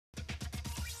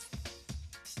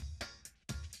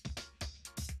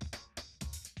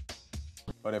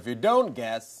But if you don't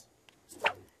guess...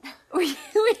 we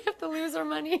have to lose our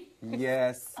money.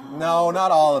 Yes. No, not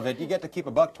all of it. You get to keep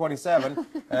 $1.27,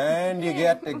 and you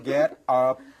get to get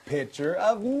a picture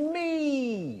of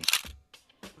me.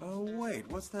 Oh, wait,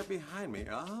 what's that behind me?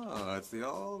 Oh, it's the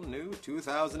all-new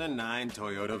 2009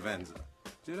 Toyota Venza.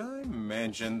 Did I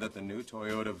mention that the new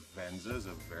Toyota Venza is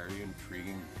a very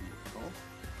intriguing vehicle?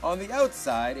 On the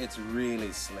outside, it's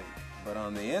really sleek, but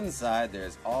on the inside,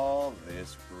 there's all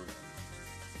this room.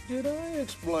 Did I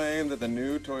explain that the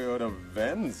new Toyota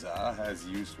Venza has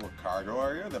useful cargo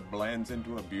area that blends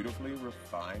into a beautifully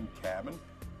refined cabin,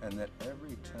 and that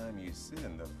every time you sit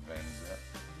in the Venza,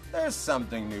 there's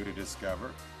something new to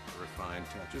discover? Refined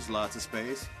touches, lots of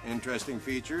space, interesting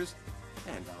features,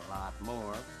 and a lot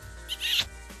more.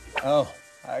 Oh,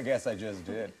 I guess I just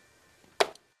did.